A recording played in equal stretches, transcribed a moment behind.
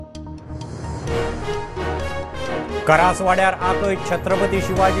करासवाड्यार आकयत छत्रपती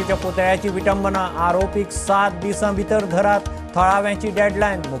शिवाजीच्या पुतळ्याची विटंबना, आरोपीक 7 दिसां भितर धरात, थळाव्याची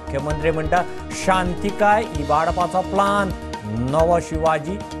डेडलायन। मुख्यमंत्री म्हणटा शांतिकाय इबाडपाचो प्लान, नवो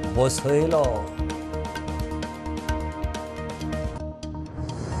शिवाजी बसयलो।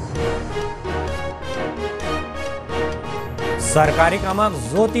 सरकारी कामाक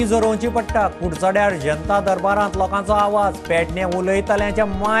जोती जोरोवची पडटा, कुडचड्यार जनता दरबारांत लोकांचो आवाज, पेडणे उलयतल्यांचे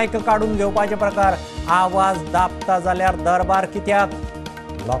मायक काडून घेवपाचे प्रकार, आवाज दाबता जाल्यार दरबार कित्याक,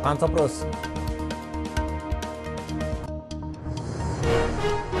 लोकांचो प्रस्न।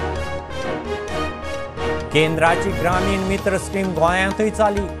 केंद्राची ग्रामीण मित्र स्कीम गोंयांतय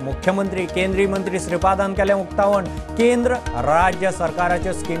चाली, मुख्यमंत्री केंद्रीय मंत्री श्रीपादान केलें उक्तावण, केंद्र राज्य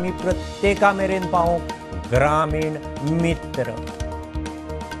सरकाराच्यो स्किमी प्रत्येका मेरेन पावोवंक ग्रामीण मित्र।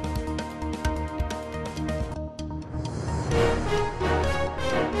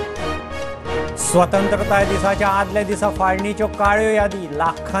 स्वतंत्रताय दिसाच्या आदल्या दिसा फाळणीच्यो काळ्यो यादी,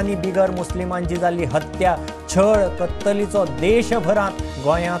 लाखांनी बिगर मुस्लिमांची जाल्ली हत्या, छळ कत्तलीचो देशभरांत,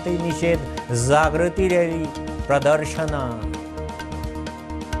 गोंयांतय निषेध, जागृती रॅली, प्रदर्शनां।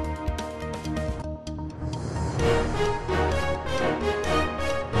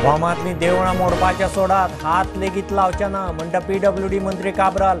 बोमांतलीं देवळां मोडपाच्या सोडात, हात लेगीत लावचे ना म्हणटा PWD मंत्री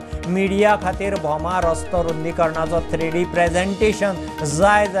काब्राल। मिडिया खातीर भोमा रस्तो रुंदीकरणाचो 3D प्रेझेंटेशन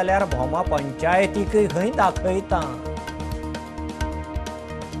जाय जाल्यार भोमा पंचायतीकय खंय दाखयता।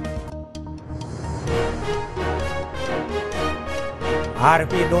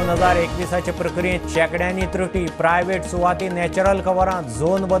 RP 2021चे प्रक्रियेत शेकड्यांनी त्रुटी, प्रायव्हेट सुवाती नॅचरल कव्हरांत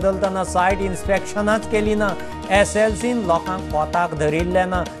झोन बदलतना सायट इन्स्पेक्शनाच केली ना, SLCन लोकांक पोताक धरिल्ले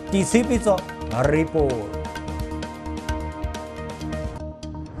ना, TCPचो रिपोर्ट।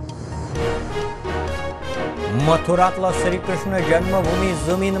 मथुरांतलो श्रीकृष्ण जन्मभूमी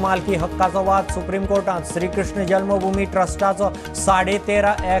जमीन मालकी हक्काचो वाद सुप्रीम कोर्टांत, श्रीकृष्ण जन्मभूमी ट्रस्टाचो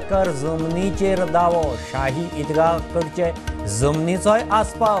 13.5 एकर जमनीचेर दावो, शाही ईदगाह कडचे जमनीचोय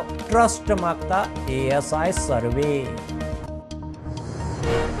आस्पाव, ट्रस्ट मागता ASI सर्वे।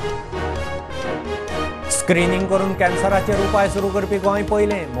 स्क्रीनिंग करून कॅन्सराचेर उपाय सुरू करपी गोंय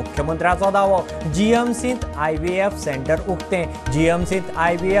पयलें, मुख्यमंत्र्याचो दावो। GMCंत IVF सेंटर उक्तें, GMCंत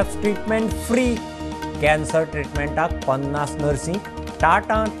IVF treatment free, cancer ट्रीटमेंटाक 50 नर्सींक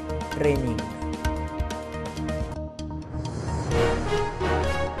टाटांत training.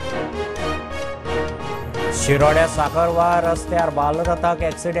 शिरोड्या साखरवा रस्त्यार बालरथाक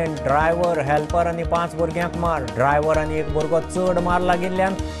एक्सिडेंट, ड्रायव्हर हेल्पर आनी 5 भुरग्यांक मार, ड्रायव्हर आनी एक भुरगो चड मार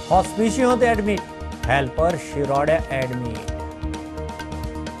लागिल्ल्यान हॉस्पिशियोंत एडमीट, हेल्पर शिरोड्या एडमीट।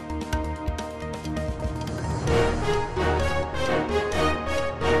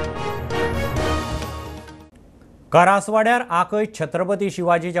 करासवाड्यार आकयत छत्रपती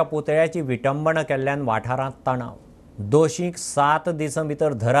शिवाजीच्या पुतळ्याची विटंबना केल्ल्यान वाठारांत तणाव, दोशींक 7 दिसां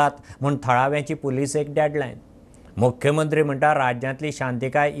भितर धरात म्हूण थळाव्याची पुलिसेक डेडलायन। मुख्यमंत्री म्हणटा राज्यांतली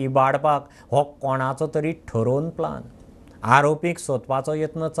शांतिकाय इबाडपाक हो कोणाचो तरी ठरोवन प्लान, आरोपीक सोदपाचो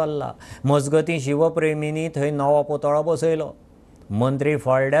यत्न चल्ला, मजगतीं शिवप्रेमींनी थंय नवो पुतळो बसयलो, मंत्री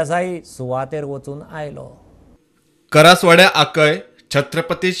फळदेसाई सुवातेर वचून आयलो। करासवाड्या आकय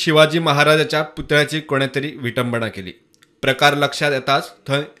छत्रपती शिवाजी महाराजाच्या पुतळ्याची कोणे तरी विटंबना केली, प्रकार लक्षात येताच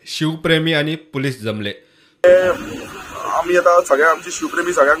थंय शिवप्रेमी आणि पोलीस जमले। आम्ही आता सगळ्या आमचे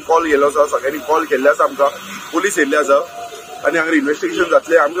शिवप्रेमी सगळ्यांक कॉल केलो आसा, सगळ्यांनी कॉल केल्ले आसा, आमकां पुलीस येयल्ले आसा आनी हांगा इन्व्हेस्टिगेशन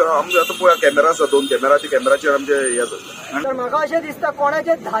जातलें। आमकां आतां पळया कॅमेरा आसा, 2 कॅमेरा, त्या कॅमेराचेर आमचे हे आसा। तर म्हाका अशें दिसता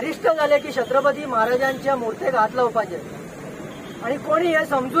कोणाचे धारिश्ट जाले की छत्रपती महाराजांच्या मुर्तेक हात लावपाचे, आणि कोणी हे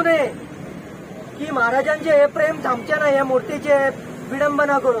समजू नये की महाराजांचे हे प्रेम थांबचे ना, हे मुर्तीचे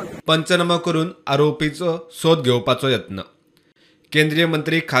विडंबना करून पंचनामा करून आरोपीचो सोद घेवपाचो यत्न। केंद्रीय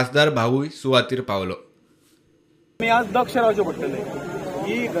मंत्री खासदार भाऊय सुवातेर पावलो। मी आज दक्ष रावचें पडटलें।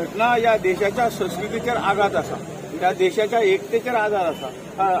 ही घटना या देशाच्या संस्कृतीचेर आघात आसा, त्या देशाच्या एकतेचेर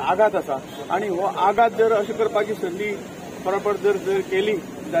आघात आसा, आणि हो आघात जर अशें करपाची संदी परपड जर केली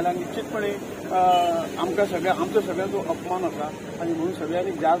जाल्यार निश्चितपणे आमकां आमचो सगळ्यांचो अपमान आसा, आणि म्हणून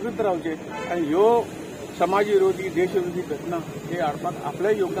सगळ्यांनी जागृत रावचें, आणि ह्यो समाज विरोधी देश विरोधी घटना हे हाडपाक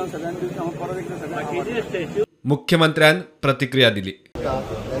आपलें योगदान सगळ्यांनी दिवचें। हांव परत एकदा सगळ्यांक मुख्यमंत्र्यान प्रतिक्रिया दिली।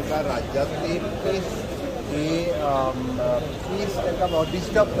 राज्यांतली पीस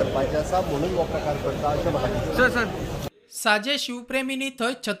डिस्टर्ब करपाचें आसा म्हणून हो प्रकार करता अशें म्हाका दिसता। साजे शिवप्रेमींनी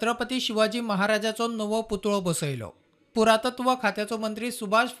थंय छत्रपती शिवाजी महाराजाचो नवो पुतळो बसयलो। पुरातत्व खात्याचो मंत्री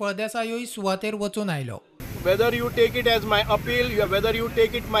सुभाष फळदेसायूय सुवातेर वचून आयलो। Whether you take it as my appeal, whether you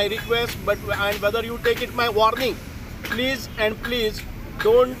take it my request, and whether you take it my warning, please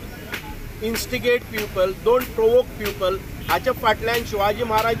don't instigate people, don't provoke people. हाच्या फाटल्यान शिवाजी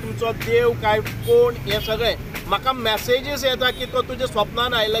महाराज तुमचो देव काय कोण हे सगळे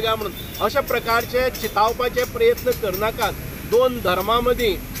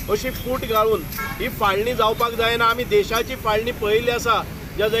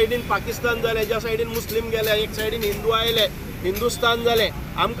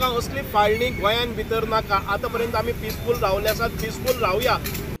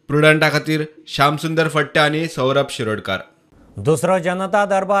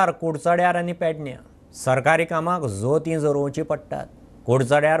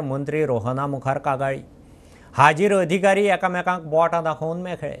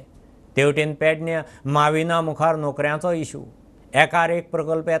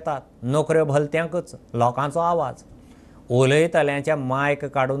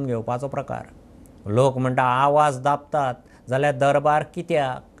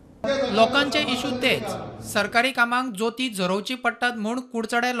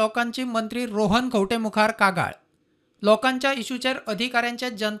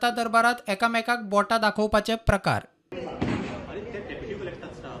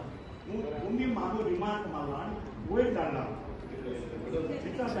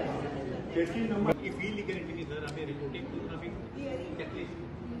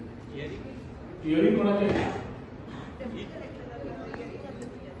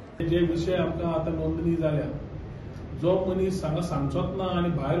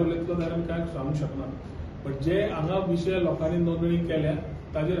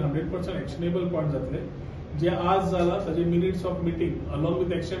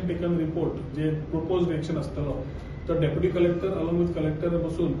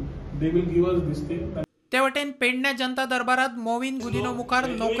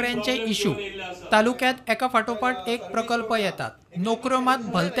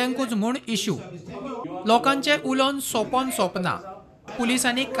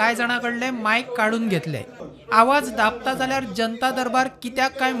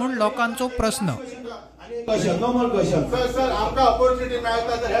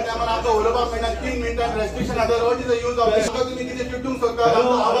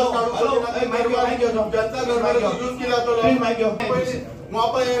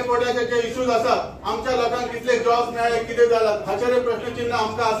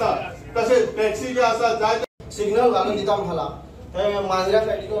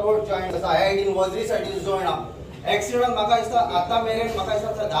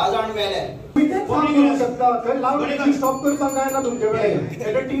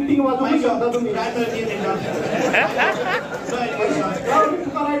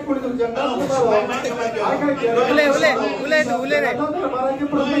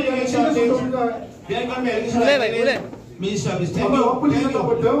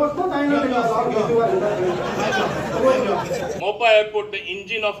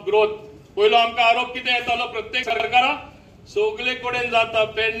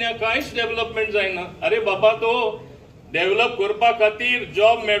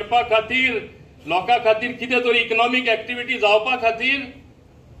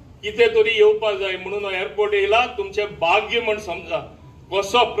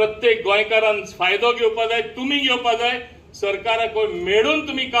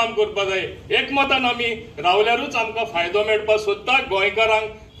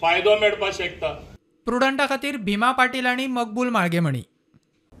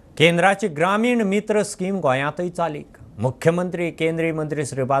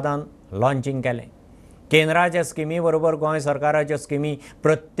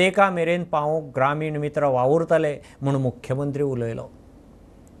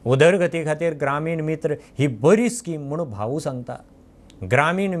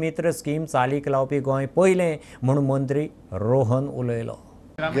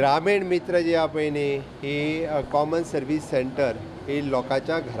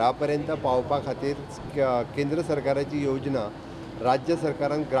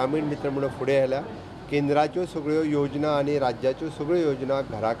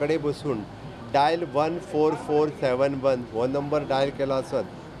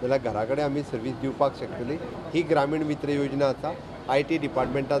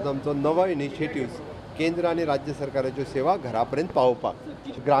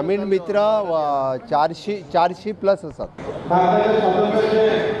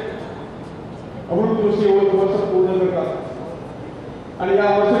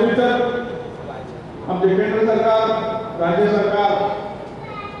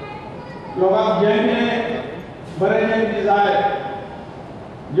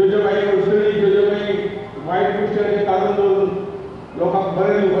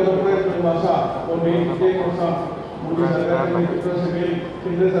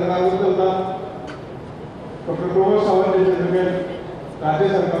डॉक्टर प्रमोद सावंत यांच्या दरम्यान राज्य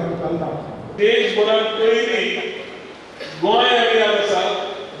सरकार चलता. देशभरात पयली गोंय एरियात आसा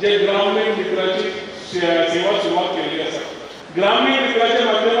जे ग्रामीण मित्राची सेवा सुरवात केल्ली आसा. ग्रामीण मित्राच्या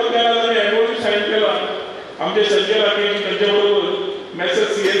माध्यमांतल्यान आमी एमओयू सायन केला आमचे संजय राकेश तांचे बरोबर message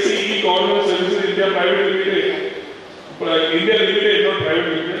CSE government services India private limited India limited not private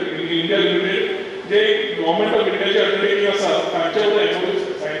limited India limited जे गव्हर्नमेंट ऑफ इंडियाचे अंडरटेकिंग आसा तांचे बरोबर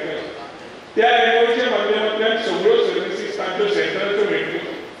एमओयू सायन केला. त्या एमओयूच्या माध्यमांतल्यान सगळ्यो सर्व्हिसीस तांच्यो सेंटराच्यो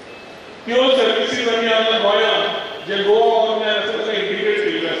मेळटल्यो. त्यो सर्व्हिसीस आमी हांगा गोंयांत जे गोवा ऑनलायन आसा ताका इंटिग्रेट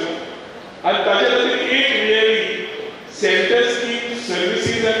केल्ले आसा आनी ताचे खातीर एक वेळी सेंटर स्कीम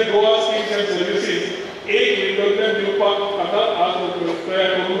सर्व्हिसीस आनी गोवा स्कीम्स एंड सर्व्हिसीस एक विंडोतल्यान दिवपाक ताका आज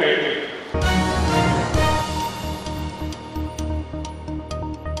तयार करूंक मेळटले.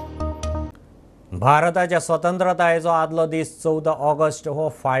 भारताच्या स्वतंत्रतायेचो आदलो दीस 14 ऑगस्ट हो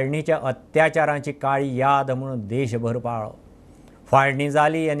फाळणीच्या अत्याचारांची काळी याद म्हणून देशभर पाळ्ळो. फाळणी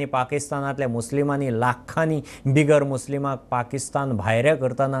जाली आनी पाकिस्तानांतल्या मुस्लिमांनी लाखांनी बिगर मुस्लिमांक पाकिस्तान भायर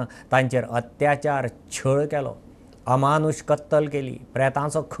करतना तांचेर अत्याचार छळ केलो, अमानुष कत्तल केली,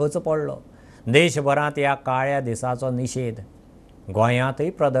 प्रेतांचो खच पडलो. देशभरांत ह्या काळ्या दिसाचो निशेध. गोंयांतय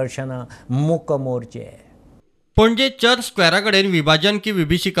प्रदर्शनां, मूक मोर्चे. पणजे चर्च स्क्वेरा कडेन विभाजन की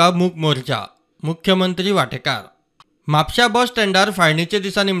विभीषिका मूक मोर्चा. मुख्यमंत्री वांटेकार. म्हापशा बस स्टँडार फाळणीचे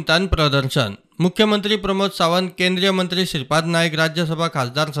दिसा निमतान प्रदर्शन. मुख्यमंत्री प्रमोद सावंत, केंद्रीय मंत्री श्रीपाद नायक, राज्यसभा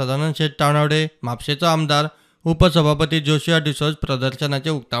खासदार सदानंद शेट तावडे, म्हापशेचो आमदार उपसभापती जोशिया डिसोज प्रदर्शनाचे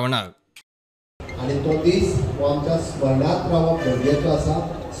उक्तावणाक. आणि तो दीस आमच्या स्मरणात रावप गरजेचो आसा.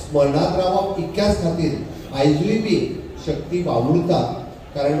 स्मरणात रावप इतक्याच खातीर आयजूय बी शक्ती वावुरता,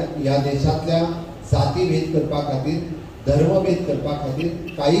 कारण ह्या देशांतल्या जाती भेद करपा खातीर, धर्मभेद करपा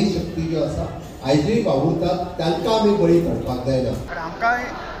खातीर काही शक्ती ज्यो आसा आयजूय वावुरतात, तांकां आमी बळी पडपाक जायना. आमकां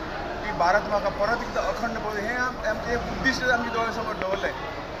ही भारत म्हाका परत एकदां अखंड पळय हें आमचे बुद्धिस्ट आमचे दोळे समोर दवरले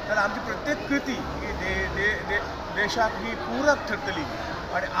जाल्यार आमची प्रत्येक कृती ही देशाक ही पूरक ठरतली.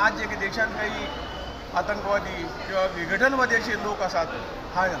 आणि आज जे देशांत काही आतंकवादी किंवा विघटनवादी असे लोक आसात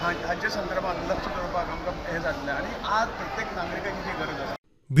हांचे संदर्भात लक्ष दवरपाक आमकां हें जातलें आणि आज प्रत्येक नागरिकाची ती गरज आसा.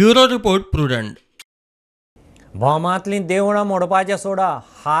 Bureau report prudent. भोमांतलीं देवळां मोडपाचें सोडा,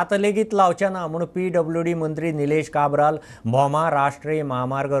 हात लेगीत लावचे ना म्हूण PWD मंत्री निलेश काब्राल भोमा राष्ट्रीय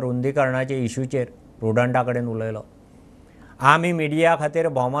महामार्ग रुंदीकरणाचे इश्यूचेर प्रुडंटा कडेन उलयलो. आमी मिडिया खातीर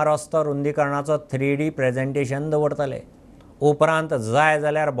भोमा रस्तो रुंदीकरणाचो 3D प्रेझेंटेशन दवरतले. उपरांत जाय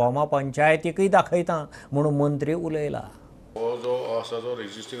जाल्यार भोमा पंचायतीकय दाखयता म्हणून मंत्री उलयला. हो जो आसा जो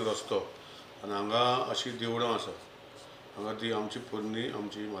एक्झिस्टींग रस्तो आनी हांगा अशीं देवळां आसा, हांगा ती आमची पोरणी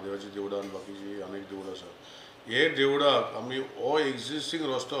आमची म्हादेवाची देवळां आनी बाकीची अनेक देवळां आसा. हे देवळाक आमी हो एक्झिस्टींग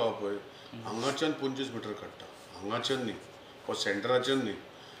रस्तो आहा पळय हांगाच्यान 25 मिटर काडटा. हांगाच्यान न्ही, हो सेंटराच्यान न्ही,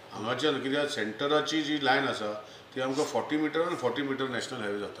 हांगाच्यान. कित्याक सेंटराची जी लायन आसा ती आमकां 40 मिटर आनी 40 मिटर नॅशनल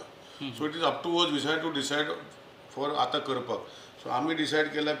हायवे जाता. So it is up to वज वी टू डिसायड फॉर आतां करपाक. सो आमी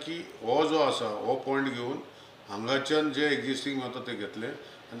डिसायड केला की हो जो आसा हो पॉयंट घेवन हांगाच्यान जे एक्झिस्टींग वता ते घेतले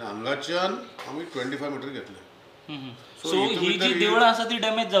आनी हांगाच्यान आमी 25 मिटर घेतले. सो ही जी देवळां आसा ती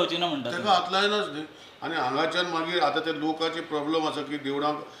डॅमेज जावची ना म्हणटा ताका हात लायनाच न्ही. आनी हांगाच्यान मागीर आतां ते लोकांचे प्रॉब्लम आसा की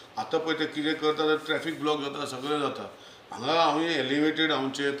देवळांक आतां पळय ते कितें करता तर ट्रॅफीक ब्लॉक जाता, सगळें जाता. हांगा आमी एलिवेटेड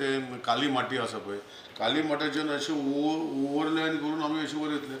आमचे ते काली माटी आसा पळय, काली माटयाच्यान अशें ओवरलॅन करून आमी अशें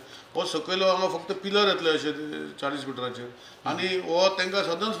वयर येतले. हो सकयल हांगा फक्त पिलर येतले अशे 40 मिटराचे आनी हो तांकां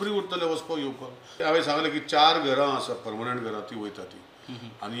सदांच फ्री उरतले वचपाक येवपाक. हांवें सांगलें की 4 घरां आसा परमनंट घरां ती वयता ती,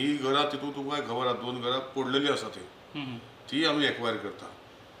 आनी ही घरां तितूंत तुमकां खबर आसा 2 घरां पडलेली आसा ती आमी एक्वायर करता.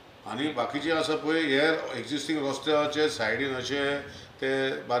 आनी बाकीचे आसा पळय हे एक्झिस्टींग रस्त्याचे सायडीन अशे ते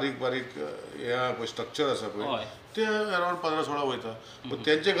बारीक बारीक हे स्ट्रक्चर आसा पळय ते अरावंड 15-16 वयता. पूण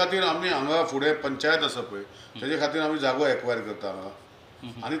तेंचे खातीर आमी हांगा फुडें पंचायत आसा पळय तेजे खातीर आमी जागो एक्वायर करता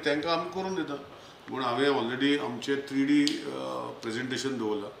हांगा आनी तांकां आमी करून दिता. पूण हांवें ऑलरेडी आमचे 3D प्रेझेंटेशन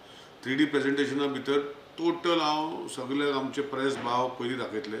दवरला. 3D प्रेझेंटेशना भितर टोटल हांव सगळे आमचे प्रेस भाव पयलीं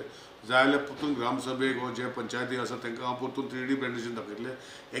दाखयतले, जाय जाल्यार परतून ग्रामसभेक वा जे पंचायती आसा तांकां हांव परतून 3D प्रेझेंटेशन दाखयतले.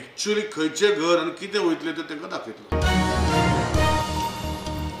 एक्चुअली खंयचें घर आनी कितें वयतलें तें तांकां दाखयतलो.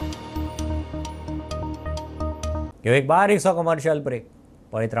 ह्यो एक बारीकसो कमर्शियल ब्रेक.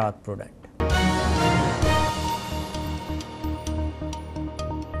 पळयत रावात प्रुडंट.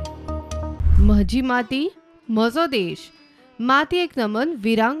 म्हजी माती म्हजो देश. मातयेक नमन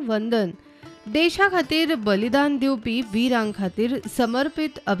वीरांक वंदन. देशा खातीर बलिदान दिवपी वीरांक खातीर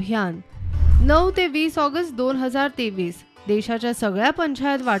समर्पित अभियान 9 ते 20 ऑगस्ट 2023 देशाच्या सगळ्या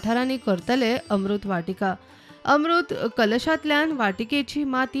पंचायत वाठारांनी करतले अमृत वाटिका. अमृत कलशांतल्यान वाटिकेची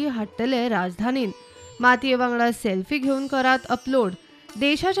माती हाडटले राजधानीन. मातये वांगडा सेल्फी घेवन करात अपलोड.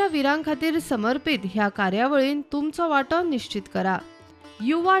 देशाच्या वीरां खातीर समर्पित ह्या कार्यावळीन तुमचो वांटो निश्चित करा.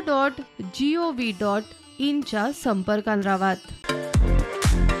 yuva.gov.in च्या संपर्कान रावात.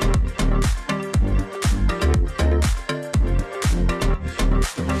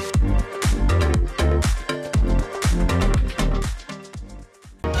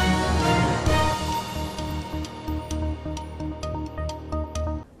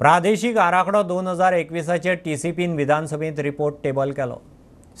 प्रादेशीक आराखडो 2021 TCPन विधानसभेत रिपोर्ट टेबल केलो.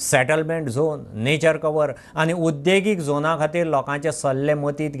 सेटलमेंट झोन, नेचर कवर आनी उद्देगीक झोना खातीर लोकांचे सल्ले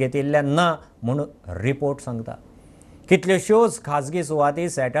मतींत घेतिल्ले ना म्हूण रिपोर्ट सांगता. कितल्योश्योच खाजगी सुवाती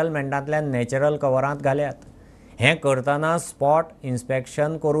सेटलमेंटांतल्यान नॅचरल कवरांत घाल्यात. हें करतना स्पॉट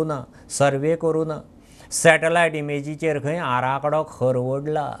इन्स्पेक्शन करूं ना, सर्वे करूं ना. सॅटलायट इमेजीचेर खंय आराखडो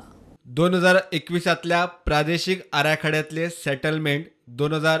खरवडला. 2021 प्रादेशीक आराखड्यातले सेटलमेंट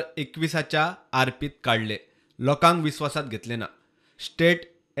 2021 आरपीत काढले. लोकांक विश्वासात घेतले ना. स्टेट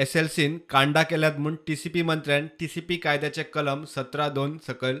SLCन कांडा केल्यात म्हूण TCP मंत्र्यान TCP कायद्याचे कलम 17(2)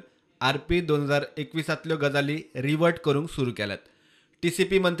 सकयल RP 2021 गजाली रिवर्ट करूंक सुरू केल्यात.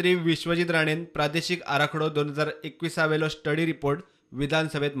 TCP मंत्री विश्वजीत राणेन प्रादेशीक आराखडो 2021 वेलो स्टडी रिपोर्ट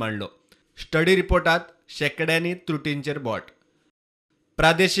विधानसभेत मांडलो. स्टडी रिपोर्टात शेकड्यांनी त्रुटींचेर बोट.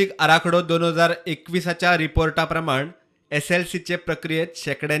 प्रादेशीक आराखडो 2021 रिपोर्टा प्रमाण SLCचे प्रक्रियेत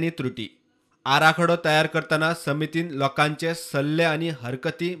शेकड्यांनी त्रुटी. आराखडो तयार करतना समितीन लोकांचे सल्ले आनी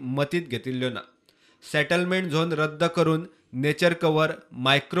हरकती मतींत घेतिल्ल्यो ना. सेटलमेंट झोन रद्द करून नेचर कवर,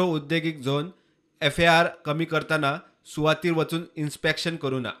 मायक्रो उद्देगीक झोन, FAR कमी करतना सुवातीर वचून इन्स्पेक्शन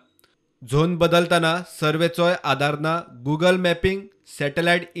करूं ना. झोन बदलतना सर्वेचोय आदार ना. गुगल मॅपिंग,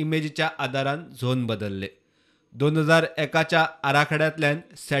 सॅटेलायट इमेजीच्या आदारान झोन बदलले. 2001 आराखड्यांतल्यान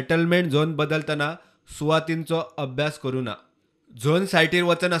सेटलमेंट झोन बदलतना सुवातींचो अभ्यास करूं ना. झोन सायटीर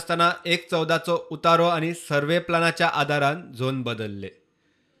वचन आसतना 1/14 उतारो आनी सर्वे प्लानाच्या आदारान झोन बदलले.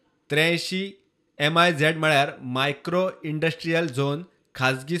 83 MIZ म्हळ्यार मायक्रो इंडस्ट्रियल झोन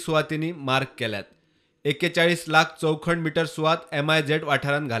खाजगी सुवातींनी मार्क केल्यात. 41 लाख चौखंड मीटर सुवात MIZ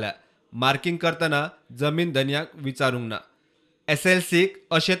वाठारांत घाल्या. मार्किंग करतना जमीन धन्याक विचारूंक ना. SLCक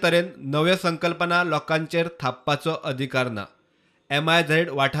अशे तरेन नव्यो संकल्पना लोकांचेर थापपाचो अधिकार ना. MIZ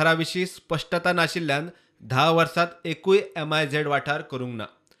वाठारा विशीं स्पश्टता नाशिल्ल्यान 10 वर्सांत एकूय MIZ वाठार करूंक ना.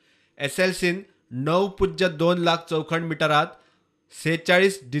 SLCन 9.2 लाख चौखंड मिटरात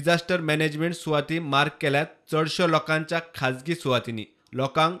 46 डिझास्टर मॅनेजमेंट सुवाती मार्क केल्यात. चडश्यो लोकांच्या खाजगी सुवातींनी,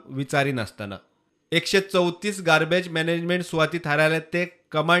 लोकांक विचारिनासतना. 134 गार्बेज मॅनेजमेंट सुवाती थारायल्यात ते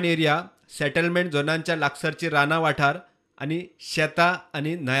कमांड एरिया, सेटलमेंट झोनांच्या लागसरची रानां वाठार आनी शेतां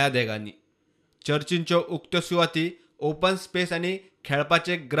आनी न्हंया देगांनी. चर्चींच्यो उक्त्यो सुवाती ओपन स्पेस आनी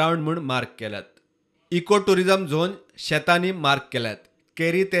खेळपाचे ग्राउंड म्हूण मार्क केल्यात. इको टुरिझम झोन शेतांनी मार्क केल्यात.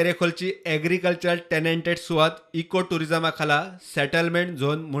 केरी तेरेखोलची एग्रीकल्चरल टेनंटेड सुवात इको टुरिझमा खाला सेटलमेंट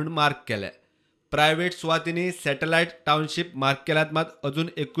झोन म्हूण मार्क केल्या. प्रायव्हेट सुवातींनी सॅटेलायट टाउनशीप मार्क केल्यात, मात अजून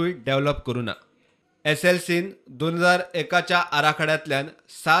एकूय डेव्हलप करूं ना. SLCन 2001 आराखड्यांतल्यान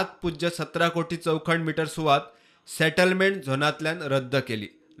 7.17 कोटी चौखंड मीटर सुवात सेटलमेंट झोनांतल्यान रद्द केली.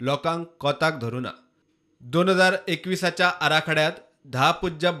 लोकांक कोताक धरूं ना. 2021 आराखड्यात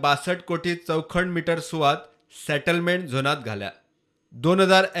 10.62 कोटी चौखंड मीटर सुवात सेटलमेंट झोनात घाल्या.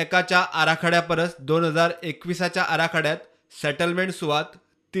 2001 आराखड्या परस 2021 आराखड्यात सेटलमेंट सुवात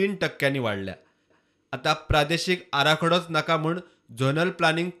 3% वाडल्या. आता प्रादेशीक आराखडोच नाका म्हूण झोनल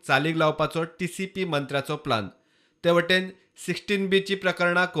प्लॅनिंग चालीक लावपाचो TCP मंत्र्याचो प्लान. ते वटेन 16B ची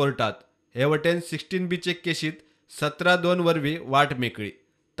प्रकरणां कोर्टात. हे वटेन 16B चे केशीत 17(2) वरवीं वाट मेकळी.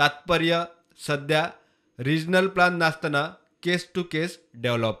 तात्पर्य सध्या रिजनल प्लान नासतना केस टू केस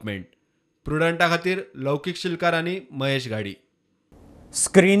डेव्हलपमेंट. प्रुडंटा खातीर लौकीक शिलकार आनी महेश गाडी.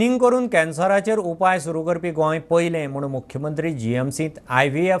 स्क्रीनिंग करून कॅन्सराचेर उपाय सुरू करपी गोंय पयलें म्हूण मुख्यमंत्री GMCत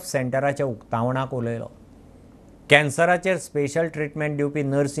IVF सेंटराच्या उक्तावणाक उलयलो. कॅन्सराचेर स्पेशल ट्रिटमेंट दिवपी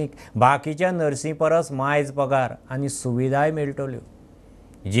नर्सींक बाकीच्या नर्सी परस मायज पगार आनी सुविधाय मेळटल्यो.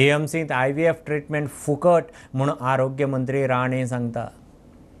 GMCत IVF ट्रिटमेंट फुकट म्हूण आरोग्य मंत्री राणे सांगता.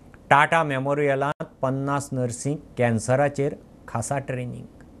 टाटा मेमोरियलांत 50 नर्सींक कॅन्सराचेर खासा ट्रेनिंग.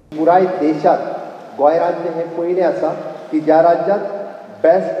 पुराय देशात गोंय राज्य हे पयलें आसा की ज्या राज्यात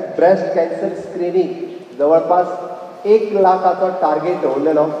ब्रेस्ट कॅन्सर स्क्रीनिंग जवळपास 1 लाखाचो टार्गेट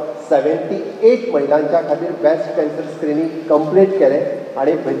दवरलेलो. 78 महिलांच्या खातीर ब्रेस्ट कॅन्सर स्क्रीनिंग कंप्लीट केलें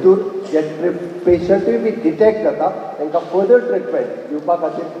आनी भितूर जे पेशंटूय बी डिटेक्ट जाता तांकां फर्दर ट्रिटमेंट दिवपा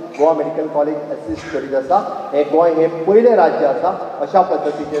खातीर गोवा मेडिकल कॉलेज असिस्ट करीत आसा. हे गोंय हे पयलें राज्य आसा अशा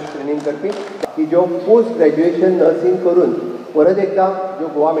पद्दतीचें स्क्रीनिंग करपी की ज्यो पोस्ट ग्रॅज्युएशन नर्सींग करून परत एकदां ज्यो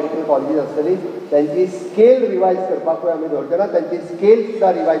गोवा मेडिकल कॉलेजीस आसतली त्यांची स्केल रिवायज करपाकूय आमी दवरतना त्यांची स्केल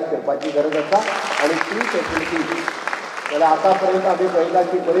सुद्दां रिवायज करपाची गरज आसा. आनी ती फॅसिलिटी जाल्यार आतापर्यंत आमी पळयला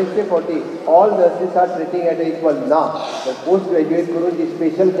की बरेचशे फावटी all nurses are treating at equal ना, पोस्ट ग्रॅज्युएट करून जी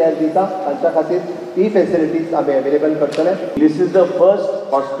स्पेशल केअर दिता तांच्या खातीर ती फेसिलिटीज आमी अवेलेबल करतले. This is the first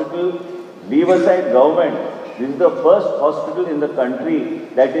hospital, leave aside government, this is the first hospital in the country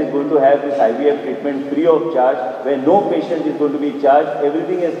that is going to have this IVF treatment free of charge, where no patient is going to be charged.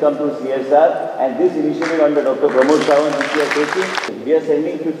 Everything has come through CSR, and this initiative under Dr. Pramod Sawant which we are taking, we are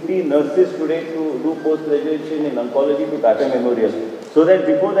sending 50 nurses today to do post-graduation in oncology to Tata Memorial. So that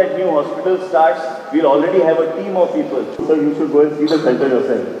before that new hospital starts, we'll already have a team of people. So you should go and see the center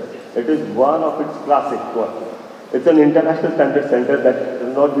yourself. It is one of its classic one. It's an international standard center that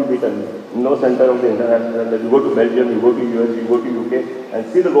cannot be beaten. No center of the international standard. You go to Belgium, you go to US, you go to UK and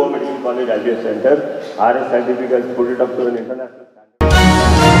see the Government Medical College IVF Center. RS Scientific has put it up to an international standard.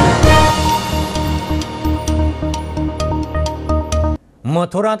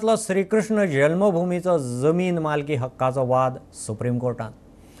 मथुरांतलो Shrikrishna जन्मभूमीचो जमीन मालकी हक्काचो वाद supreme कोर्टात.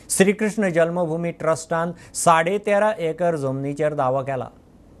 श्रीकृष्ण जन्मभूमी ट्रस्टान 13.5 acre जमनीचेर दावो केला.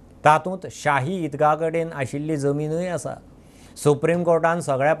 तातूंत शाही ईदगा कडेन आशिल्ली जमीनूय आसा. सुप्रीम कोर्टान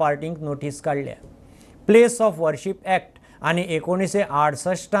सगळ्या पार्टींक नोटीस काडल्या. प्लेस ऑफ वर्शीप एक्ट आनी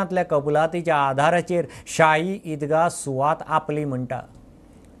 1968 कबुलातीच्या आधाराचेर शाही ईदगा सुवात आपली म्हणटा.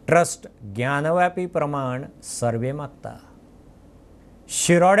 ट्रस्ट ज्ञानव्यापी प्रमाण सर्वे मागता.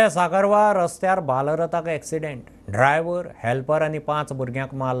 शिरोड्या साकरवा रस्त्यार बालरथाक एक्सिडेंट. ड्रायव्हर, हेल्पर आनी 5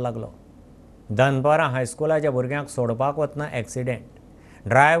 भुरग्यांक माल लागलो. दनपारां हायस्कुलाच्या भुरग्यांक सोडपाक वतना एक्सिडेंट.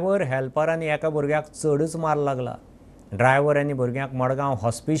 ड्रायव्हर, हेल्पर आनी एका भुरग्याक चडच मार लागला. ड्रायव्हर आनी भुरग्यांक मडगांव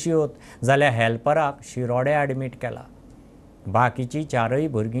हॉस्पिशियोत जाल्यार हेल्पराक शिरोड्या एडमीट केला. बाकीची 4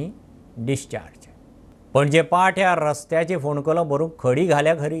 भुरगीं डिस्चार्ज. पणजे पाट ह्या रस्त्याची फोंडकुलां भरूंक खडी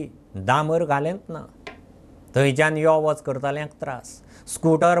घाल्या खरी, दामर घालेंत ना. थंयच्यान यो वच करताल्यांक त्रास.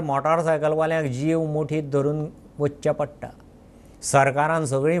 स्कूटर, मोटारसायकलवाल्यांक जीव मुठीत धरून वचचें पडटा. सरकारान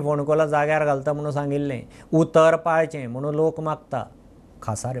सगळीं फोंडकुलां जाग्यार घालता म्हणून सांगिल्लें. उतर पाळचें म्हणून लोक मागता.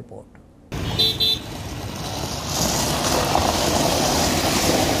 खासा रिपोर्ट.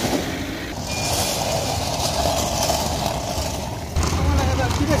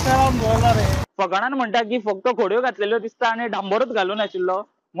 फकाणान म्हणटा की फक्त खोड्यो घातलेल्यो दिसता आनी डांबरूच घालून नाशिल्लो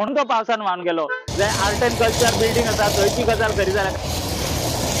म्हणून तो पावसान व्हावन गेलो. जंय आर्ट एंड कल्चर बिल्डींग आसा थंयची गजाल खरी जाल्या.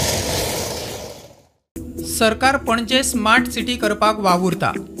 सरकार पणजे स्मार्ट सिटी करपाक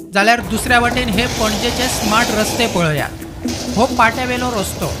वावुरता जाल्यार दुसऱ्या वाटेन हे पणजेचे स्मार्ट रस्ते पळयात. हो पाट्यावेलो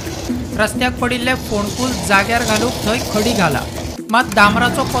रस्तो. रस्त्याक पडिल्ले फोंडकूल जाग्यार घालूंक थंय खडी घाला, मात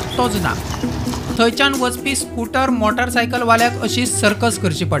डांबराचो पत्तोच ना. थंयच्यान वचपी स्कूटर, मोटारसायकलवाल्याक अशी सर्कस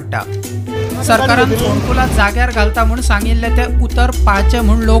करची पडटा. सरकारान फोंडकुलां जाग्यार घालता म्हूण सांगिल्ले ते उतर पाळचे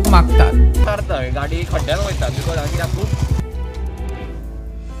म्हूण लोक मागतात. गाडी खड्ड्यान वयता कित्याक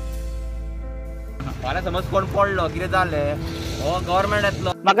फाल्यां समज कोण पडलो कितें जालें हो गव्हर्मेंट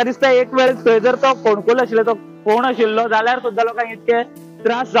येतलो. म्हाका दिसता एक वेळ थंय जर तो फोंडकूल आशिल्लो, तो फोंड आशिल्लो जाल्यार सुद्दां लोकांक इतके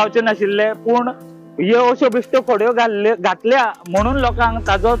त्रास जावचे नाशिल्ले. पूण ह्यो अश्यो बिश्ट्यो फोड्यो घातल्या म्हणून लोकांक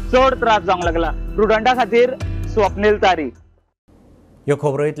ताजो चड त्रास जावंक लागला. प्रुडंटा खातीर स्वप्नील तारी. ह्यो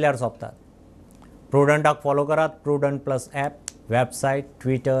खबरो इतल्यार सोंपतात. प्रुडंटाक फॉलो करात. Prudent plus app, website,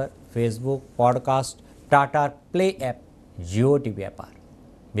 Twitter, Facebook, podcast, Tata Play app, Jio TV ॲपार.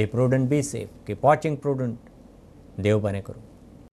 Be Prudent, be safe. Keep watching Prudent. देव बरें करूं.